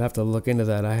was. I'd have to look into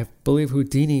that. I believe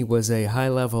Houdini was a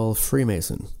high-level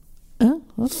Freemason. Oh,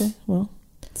 okay. Well.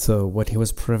 So what he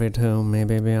was privy to may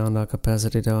be beyond our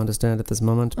capacity to understand at this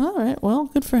moment. All right. Well,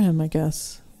 good for him, I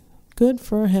guess. Good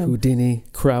for him. Houdini,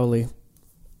 Crowley.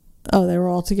 Oh, they were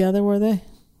all together, were they?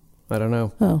 I don't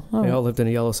know. Oh, all they right. all lived in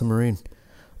a yellow submarine.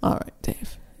 All right,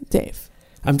 Dave.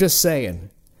 I'm just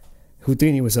saying,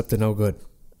 Houdini was up to no good.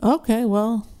 Okay,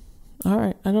 well, all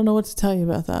right. I don't know what to tell you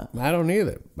about that. I don't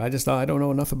either. I don't know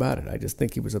enough about it. I just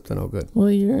think he was up to no good. Well,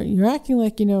 you're acting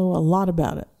like you know a lot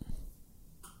about it.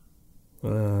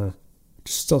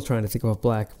 Just still trying to think of a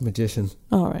black magician.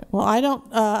 All right. Well, I don't.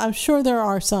 I'm sure there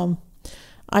are some.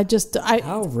 How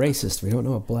racist? We don't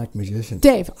know a black magician.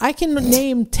 Dave, I can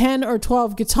name 10 or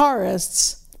 12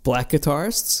 guitarists. Black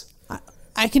guitarists?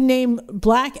 I can name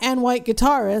black and white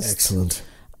guitarists. Excellent.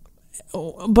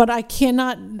 But I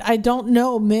don't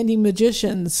know many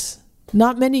magicians.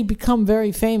 Not many become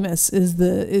very famous is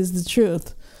the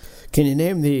truth. Can you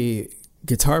name the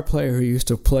guitar player who used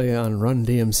to play on Run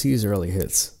DMC's early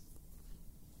hits?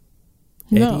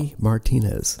 No. Eddie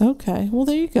Martinez. Okay. Well,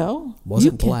 there you go.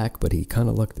 Wasn't black, but he kind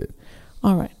of looked it.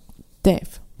 All right.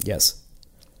 Dave. Yes.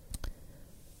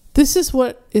 This is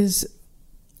what is...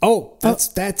 Oh,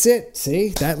 that's it. See?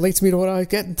 That leads me to what I was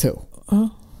getting to.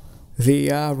 Oh.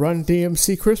 The Run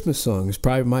DMC Christmas song is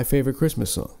probably my favorite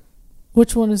Christmas song.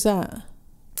 Which one is that?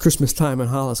 Christmas Time in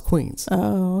Hollis, Queens.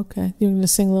 Oh, okay. You're going to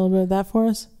sing a little bit of that for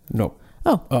us? No.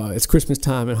 Oh. It's Christmas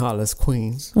Time in Hollis,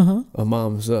 Queens. Uh-huh.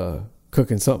 Mom's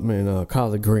cooking something in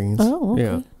collard greens. Oh, okay.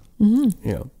 Yeah. Mm-hmm.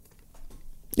 Yeah.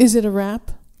 Is it a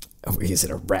rap? Oh, is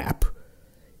it a rap?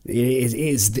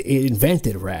 It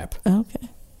invented rap. Okay.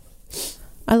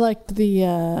 I liked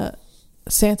the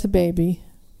Santa Baby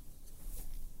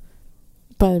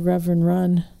by Reverend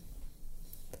Run.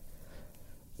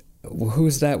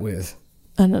 Who's that with?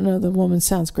 I don't know. The woman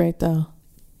sounds great, though.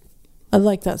 I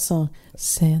like that song.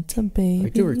 Santa Baby. I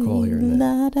do recall hearing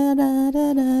that.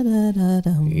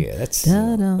 Yeah, that's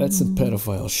some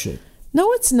pedophile shit.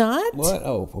 No, it's not. What?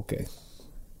 Oh, okay.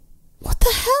 What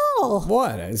the hell?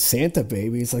 What? Santa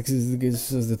Baby? It's like it's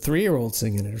the 3-year-old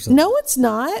singing it or something. No, it's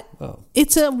not. Oh.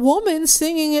 It's a woman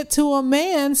singing it to a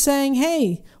man saying,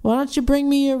 hey, why don't you bring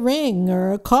me a ring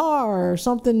or a car or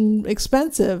something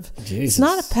expensive? Jesus. It's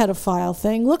not a pedophile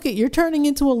thing. Look, you're turning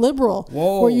into a liberal.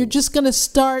 Whoa. Where you're just going to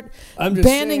start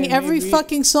banning every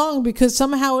fucking song because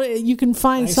somehow you can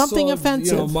find something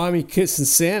offensive. Mommy kissing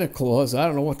Santa Claus. I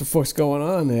don't know what the fuck's going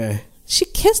on there. She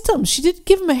kissed him. She didn't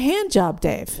give him a hand job,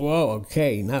 Dave. Whoa,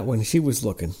 okay. Not when she was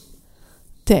looking.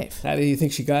 Dave. How do you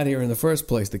think she got here in the first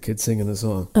place, the kid singing the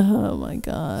song? Oh, my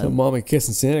God. So mommy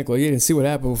kissing Santa Claus. You didn't see what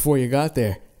happened before you got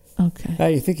there. Okay. How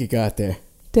do you think you got there?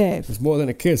 Dave. It's more than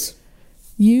a kiss.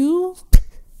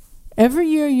 Every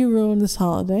year you ruin this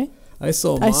holiday. I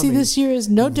saw I see this year is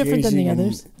no different than the engaging in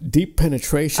others. Deep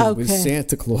penetration with Okay.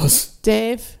 Santa Claus.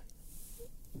 Dave,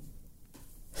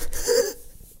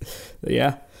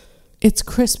 Yeah? it's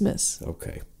Christmas.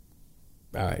 Okay.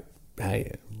 All right.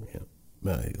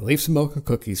 Leave some milk and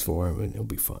cookies for him and he'll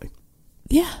be fine.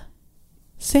 Yeah.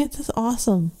 Santa's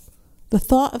awesome. The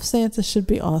thought of Santa should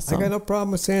be awesome. I got no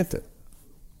problem with Santa.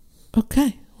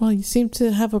 Okay. Well, you seem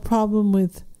to have a problem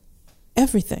with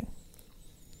everything.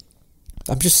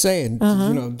 I'm just saying,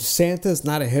 Santa's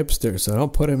not a hipster, so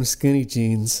don't put him in skinny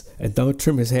jeans and don't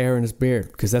trim his hair and his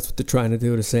beard because that's what they're trying to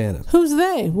do to Santa. Who's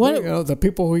they? What? The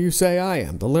people who you say I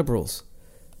am, the liberals.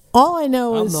 All I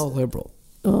know I'm is. no liberal.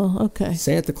 Oh, okay.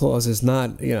 Santa Claus is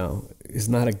not, is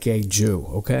not a gay Jew,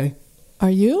 okay? Are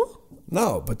you?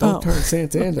 No, but don't turn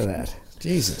Santa into that.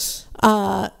 Jesus.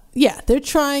 Yeah, they're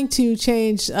trying to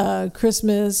change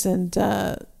Christmas and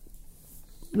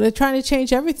they're trying to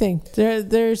change everything.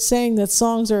 They're saying that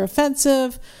songs are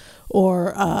offensive,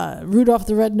 or Rudolph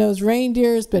the Red-Nosed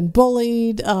Reindeer has been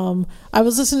bullied. I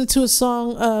was listening to a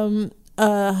song,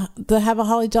 the Have a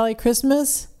Holly Jolly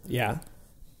Christmas. Yeah.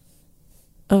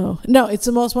 Oh, no, it's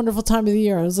the most wonderful time of the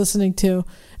year I was listening to.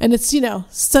 And it's,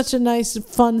 such a nice,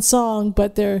 fun song,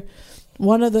 but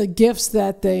one of the gifts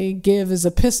that they give is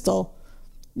a pistol,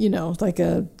 like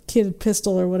a kid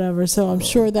pistol or whatever. So I'm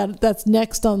sure that's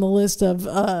next on the list of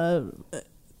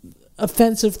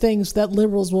offensive things that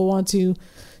liberals will want to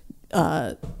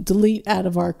delete out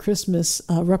of our Christmas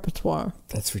repertoire.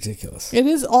 That's ridiculous. It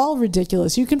is all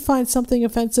ridiculous. You can find something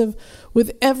offensive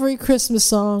with every Christmas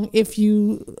song if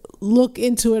you look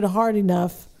into it hard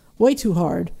enough, way too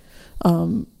hard.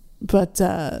 But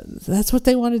that's what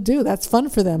they want to do. That's fun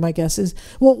for them, I guess.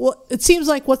 It seems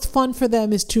like what's fun for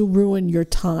them is to ruin your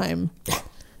time.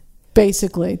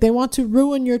 Basically, they want to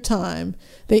ruin your time.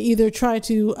 They either try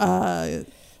to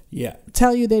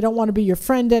tell you they don't want to be your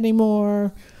friend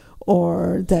anymore,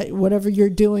 or that whatever you're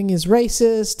doing is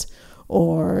racist,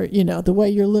 or the way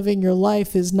you're living your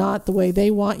life is not the way they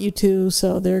want you to.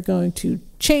 So they're going to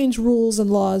change rules and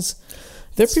laws.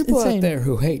 There are people insane out there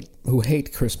who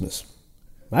hate Christmas.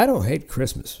 I don't hate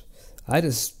Christmas. I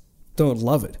just don't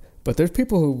love it. But there's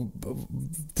people who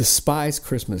despise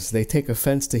Christmas. They take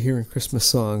offense to hearing Christmas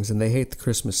songs, and they hate the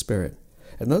Christmas spirit.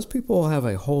 And those people have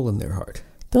a hole in their heart.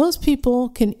 Those people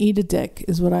can eat a dick,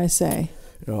 is what I say.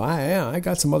 I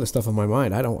got some other stuff on my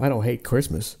mind. I don't hate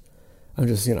Christmas. I'm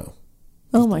just,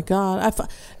 Oh my God!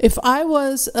 If I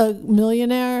was a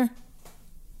millionaire,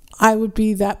 I would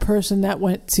be that person that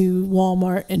went to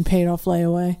Walmart and paid off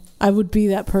layaway. I would be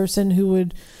that person who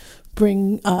would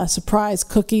bring surprise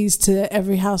cookies to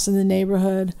every house in the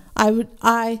neighborhood.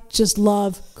 I just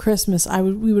love Christmas.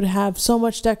 We would have so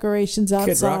much decorations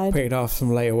outside. Kid Rock paid off some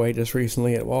layaway just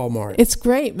recently at Walmart. It's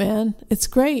great, man. It's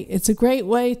great. It's a great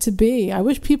way to be. I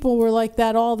wish people were like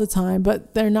that all the time,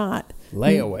 but they're not.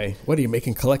 Layaway? What are you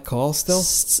making? Collect calls still?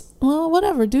 Well,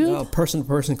 whatever, dude. No, person to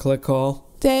person collect call.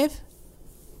 Dave,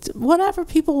 whatever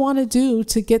people want to do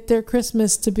to get their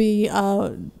Christmas to be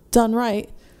done right,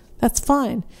 that's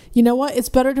fine. You know what? It's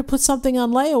better to put something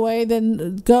on layaway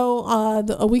than go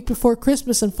a week before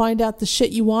Christmas and find out the shit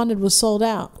you wanted was sold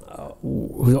out.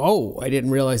 Oh, I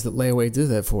didn't realize that layaway did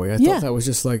that for you. I thought that was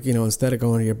just like, instead of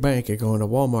going to your bank, you're going to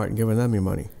Walmart and giving them your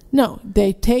money. No,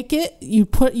 they take it. You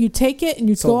take it, and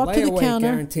you go up to the counter. So layaway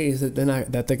guarantees that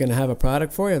they're going to have a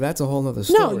product for you. That's a whole other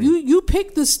story. No, you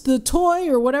pick the toy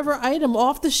or whatever item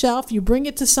off the shelf. You bring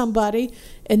it to somebody,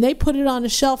 and they put it on a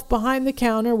shelf behind the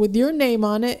counter with your name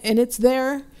on it, and it's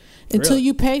there until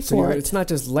you pay for it. It's not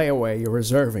just layaway. You're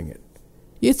reserving it.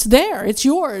 It's there. It's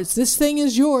yours. This thing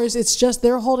is yours. It's just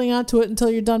they're holding on to it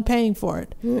until you're done paying for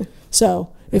it. Yeah.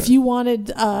 So if you wanted,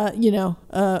 a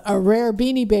rare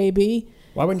Beanie Baby.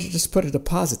 Why wouldn't you just put a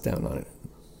deposit down on it?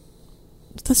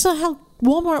 That's not how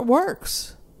Walmart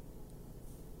works.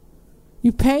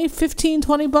 You pay $15,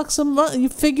 $20 a month. You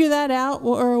figure that out,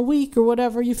 or a week or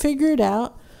whatever. You figure it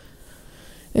out.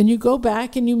 And you go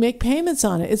back and you make payments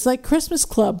on it. It's like Christmas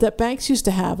Club that banks used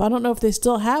to have. I don't know if they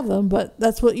still have them, but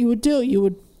that's what you would do. You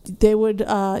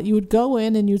would go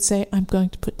in and you'd say, I'm going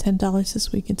to put $10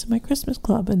 this week into my Christmas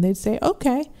Club. And they'd say,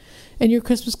 okay. And your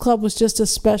Christmas Club was just a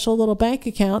special little bank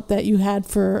account that you had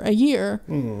for a year.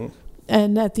 Mm-hmm.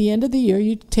 And at the end of the year,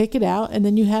 you take it out, and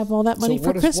then you have all that money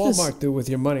for Christmas. So what does Walmart do with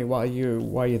your money while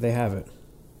they have it?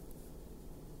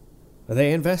 Are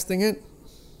they investing it?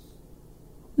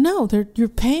 No, you're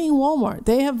paying Walmart.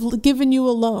 They have given you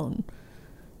a loan.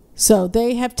 So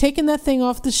they have taken that thing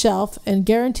off the shelf and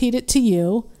guaranteed it to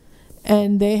you,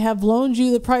 and they have loaned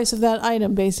you the price of that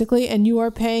item, basically, and you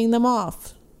are paying them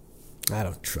off. I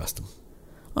don't trust them.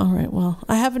 All right, well,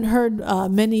 I haven't heard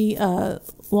many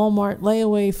Walmart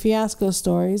layaway fiasco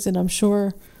stories, and I'm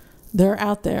sure they're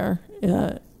out there,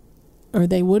 or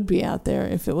they would be out there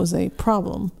if it was a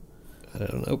problem. I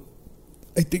don't know.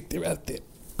 I think they're out there.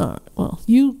 All right, well,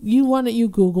 you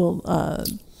Google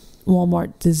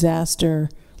Walmart disaster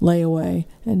layaway,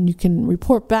 and you can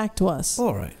report back to us.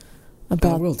 All right.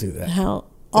 About I will do that. how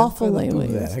awful I will layaway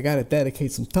do is. that. I got to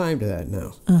dedicate some time to that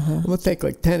now. I'm going to take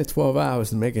like 10 to 12 hours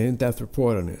to make an in-depth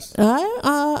report on this.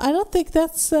 I don't think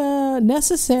that's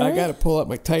necessary. I got to pull up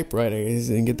my typewriter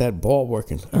and get that ball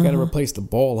working. I got to replace the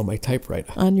ball on my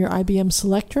typewriter. On your IBM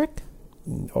Selectric?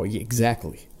 Oh, yeah,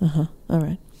 exactly. All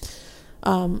right.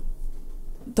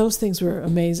 Those things were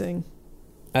amazing.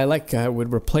 I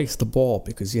would replace the ball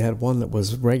because you had one that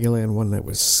was regular and one that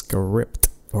was script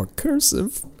or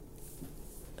cursive.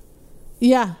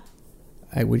 Yeah.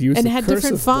 I would use and the it had cursive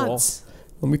different fonts. ball.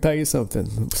 Let me tell you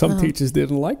something. Some teachers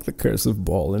didn't like the cursive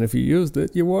ball, and if you used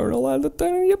it, you weren't allowed to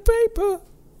turn in your paper.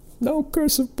 No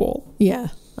cursive ball. Yeah.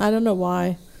 I don't know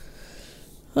why.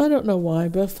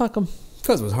 But fuck them.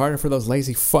 Because it was harder for those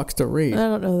lazy fucks to read. I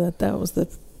don't know that was the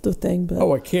thing, but...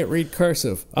 Oh, I can't read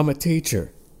cursive. I'm a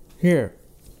teacher. Here.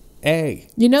 A.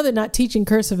 You know they're not teaching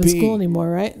cursive in B. school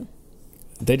anymore, right?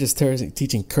 They just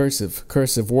teaching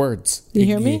cursive words. You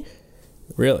hear me?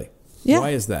 Really? Yeah.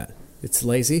 Why is that? It's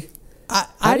lazy?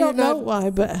 I don't know why,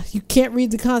 but you can't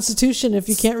read the Constitution if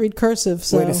you can't read cursive.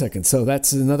 So. Wait a second. So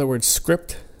that's another word,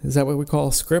 script? Is that what we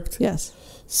call script? Yes.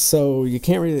 So you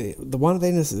can't read the one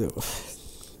thing is...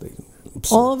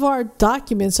 All of our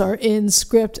documents are in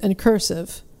script and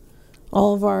cursive.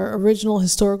 All of our original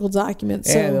historical documents.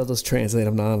 Yeah, so they'll just translate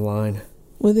them online.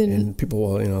 and people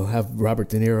will, have Robert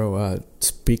De Niro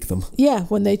speak them. Yeah,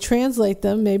 when they translate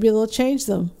them, maybe they'll change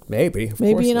them. Maybe.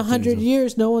 Maybe in 100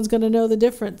 years, no one's going to know the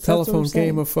difference. Telephone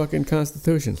game of fucking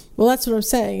Constitution. Well, that's what I'm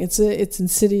saying. It's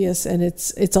insidious, and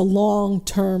it's a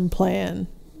long-term plan,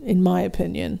 in my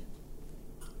opinion.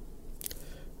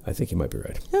 I think you might be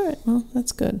right. All right, well,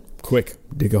 that's good. Quick,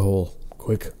 dig a hole.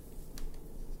 Quick.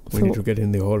 We need to get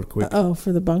in the hole quick. Oh,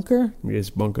 for the bunker? Yes,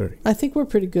 bunker. I think we're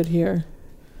pretty good here.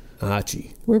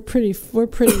 Archie. We're pretty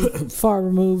far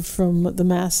removed from the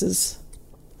masses.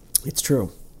 It's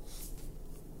true.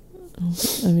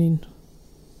 I mean,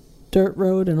 dirt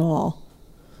road and all.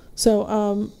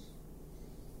 So,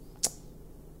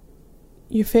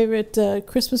 your favorite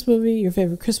Christmas movie, your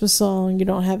favorite Christmas song, you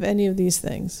don't have any of these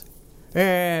things.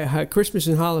 Christmas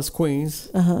in Hollis, Queens.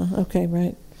 Okay,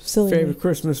 right. Silly. Favorite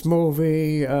Christmas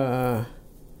movie.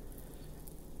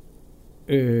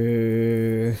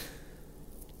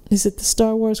 Is it the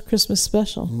Star Wars Christmas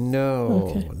special?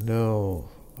 No.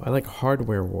 I like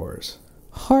Hardware Wars.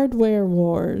 Hardware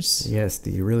Wars. Yes,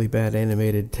 the really bad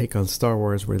animated take on Star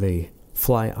Wars where they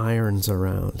fly irons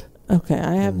around. Okay,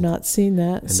 I have not seen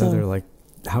that. And other like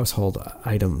household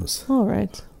items. All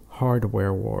right.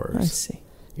 Hardware Wars. I see.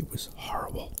 It was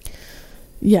horrible.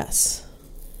 Yes.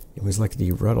 It was like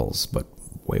the Ruddles, but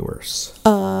way worse.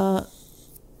 I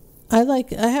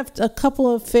have a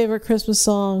couple of favorite Christmas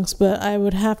songs, but I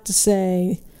would have to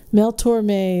say Mel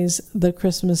Torme's The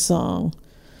Christmas Song.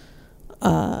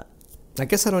 I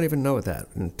guess I don't even know that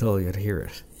until you hear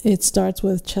it. It starts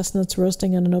with chestnuts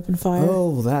roasting on an open fire.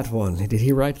 Oh, that one. Did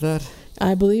he write that?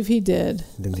 I believe he did.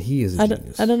 Then he is a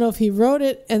genius. I don't know if he wrote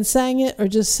it and sang it or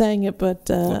just sang it, but...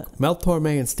 Look, Mel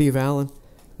Torme and Steve Allen,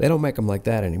 they don't make them like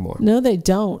that anymore. No, they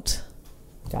don't.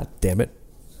 God damn it.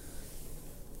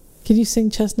 Can you sing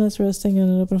chestnuts roasting on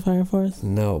an open fire for us?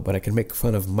 No, but I can make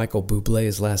fun of Michael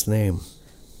Bublé's last name.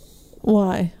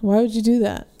 Why? Why would you do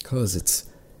that? Because it's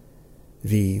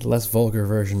the less vulgar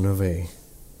version of a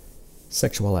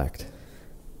sexual act.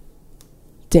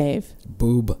 Dave.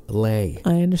 Bublé.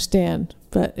 I understand,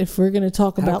 but if we're going to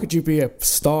talk about... How could you be a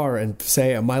star and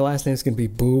say, my last name's going to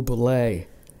be Bublé?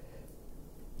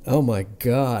 Oh my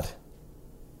God.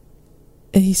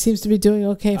 And he seems to be doing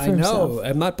okay for himself. I know.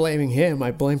 I'm not blaming him.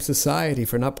 I blame society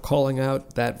for not calling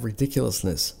out that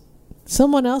ridiculousness.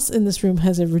 Someone else in this room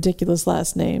has a ridiculous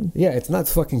last name. Yeah, it's not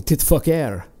fucking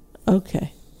Titfucker.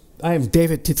 Okay. I am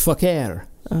David Titfucker.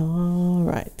 All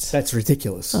right. That's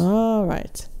ridiculous. All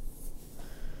right.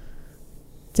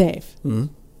 Dave,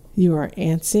 you are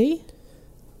antsy.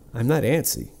 I'm not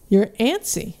antsy. You're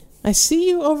antsy. I see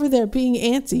you over there being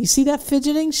antsy. You see that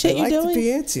fidgeting shit you're doing? I like to be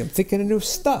antsy. I'm thinking of new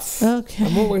stuff. Okay.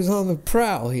 I'm always on the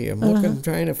prowl here. I'm looking,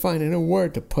 trying to find a new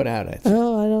word to put out at you.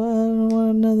 Oh, I don't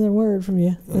want another word from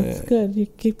you. That's good. You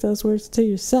keep those words to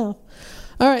yourself.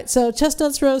 All right, so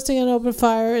Chestnuts Roasting on Open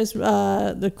Fire is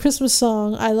the Christmas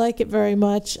song. I like it very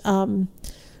much. When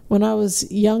I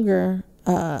was younger,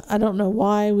 I don't know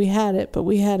why we had it, but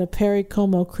we had a Perry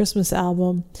Como Christmas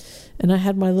album, and I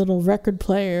had my little record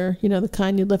player, you know, the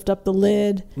kind you lift up the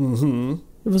lid. Mm-hmm.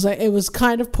 It was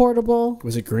kind of portable.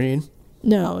 Was it green?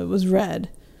 No, it was red.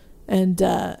 And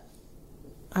I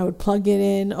would plug it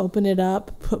in, open it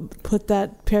up, put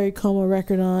that Perry Como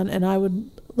record on, and I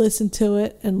would listen to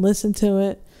it and listen to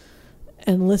it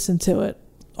and listen to it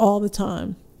all the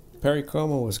time. Perry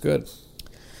Como was good.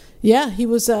 Yeah, he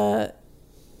was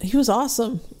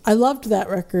awesome. I loved that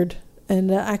record, and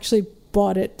actually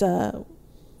bought it,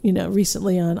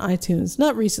 recently on iTunes.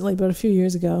 Not recently, but a few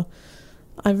years ago.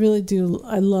 I really do.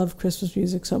 I love Christmas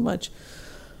music so much.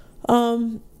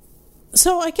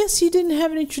 So I guess you didn't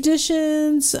have any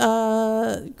traditions.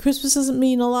 Christmas doesn't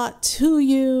mean a lot to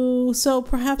you, so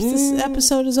perhaps this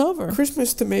episode is over.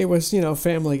 Christmas to me was,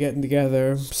 family getting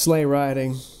together, sleigh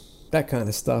riding, that kind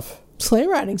of stuff. Sleigh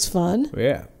riding's fun.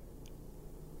 Yeah.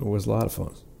 It was a lot of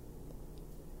fun.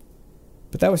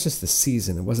 But that was just the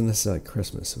season. It wasn't necessarily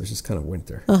Christmas. It was just kind of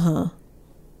winter. Uh-huh.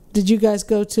 Did you guys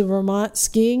go to Vermont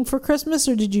skiing for Christmas,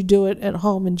 or did you do it at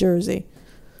home in Jersey?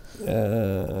 I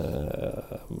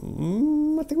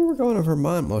think we were going to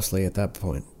Vermont mostly at that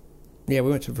point. Yeah,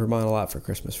 we went to Vermont a lot for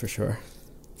Christmas for sure.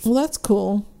 Well, that's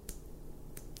cool.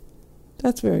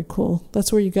 That's very cool.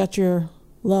 That's where you got your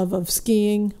love of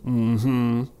skiing.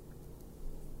 Mm-hmm.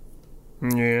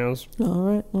 Yes. All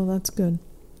right. Well, that's good.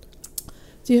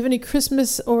 Do you have any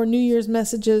Christmas or New Year's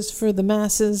messages for the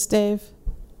masses, Dave?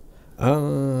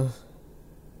 No,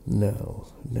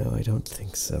 I don't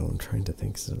think so. I'm trying to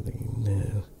think something.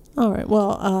 No. All right.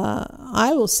 Well,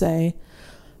 I will say,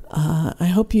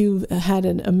 I hope you had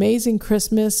an amazing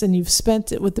Christmas and you've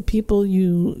spent it with the people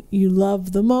you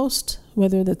love the most,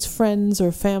 whether that's friends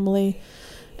or family.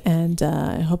 And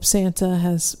I hope Santa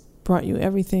has brought you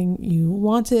everything you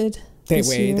wanted.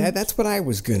 Wait, that's what I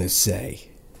was going to say.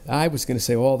 I was going to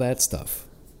say all that stuff.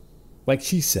 Like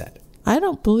she said. I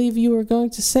don't believe you were going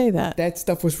to say that. That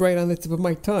stuff was right on the tip of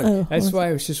my tongue. Oh, that's why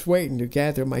I was just waiting to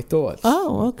gather my thoughts.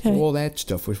 Oh, okay. All that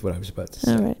stuff was what I was about to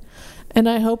say. All right. And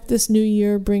I hope this new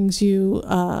year brings you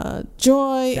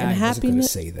joy and happiness. I wasn't going to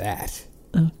say that.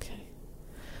 Okay.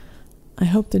 I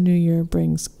hope the new year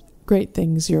brings great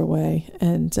things your way.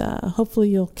 And hopefully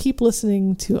you'll keep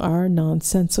listening to our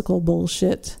nonsensical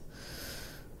bullshit.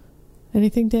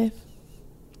 Anything, Dave?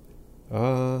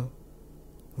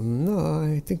 No,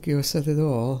 I think you said it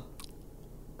all.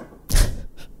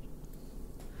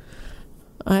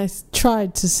 I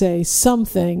tried to say some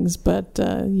things, but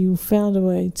you found a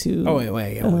way to... Oh,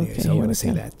 wait. I want to say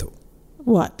that too.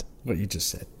 What? What you just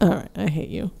said. All right, I hate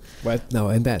you. What? No,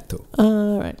 and that too.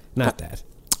 All right. Not that.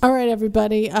 All right,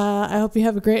 everybody. I hope you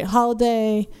have a great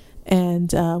holiday,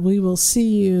 and we will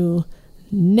see you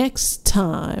next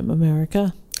time,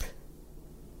 America.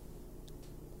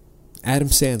 Adam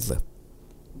Sandler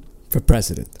for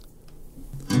president.